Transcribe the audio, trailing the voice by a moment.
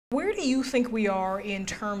do you think we are in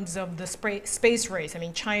terms of the space race? I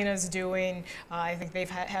mean, China's doing, I think they've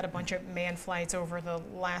had a bunch of manned flights over the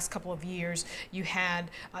last couple of years. You had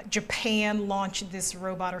Japan launch this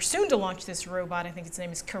robot, or soon to launch this robot, I think its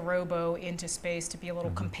name is Kirobo, into space to be a little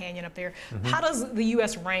companion up there. How does the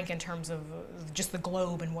U.S. rank in terms of just the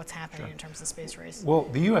globe and what's happening in terms of the space race? Well,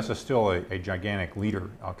 the U.S. is still a gigantic leader,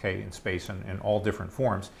 okay, in space in all different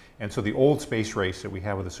forms. And so the old space race that we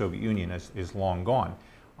have with the Soviet Union is long gone.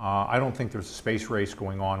 I don't think there's a space race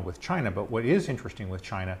going on with China, but what is interesting with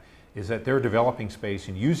China is that they're developing space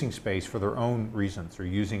and using space for their own reasons. They're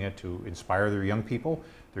using it to inspire their young people,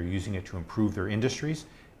 they're using it to improve their industries,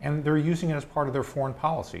 and they're using it as part of their foreign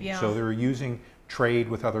policy. Yeah. So they're using trade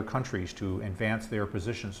with other countries to advance their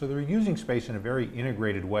position. So they're using space in a very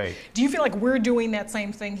integrated way. Do you feel like we're doing that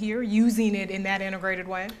same thing here, using it in that integrated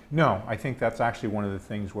way? No, I think that's actually one of the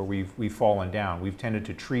things where we've fallen down. We've tended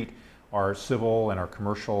to treat our civil and our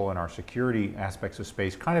commercial and our security aspects of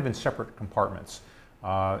space kind of in separate compartments.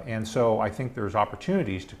 And so I think there's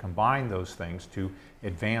opportunities to combine those things to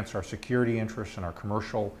advance our security interests and our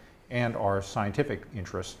commercial and our scientific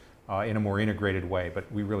interests in a more integrated way,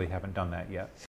 but we really haven't done that yet.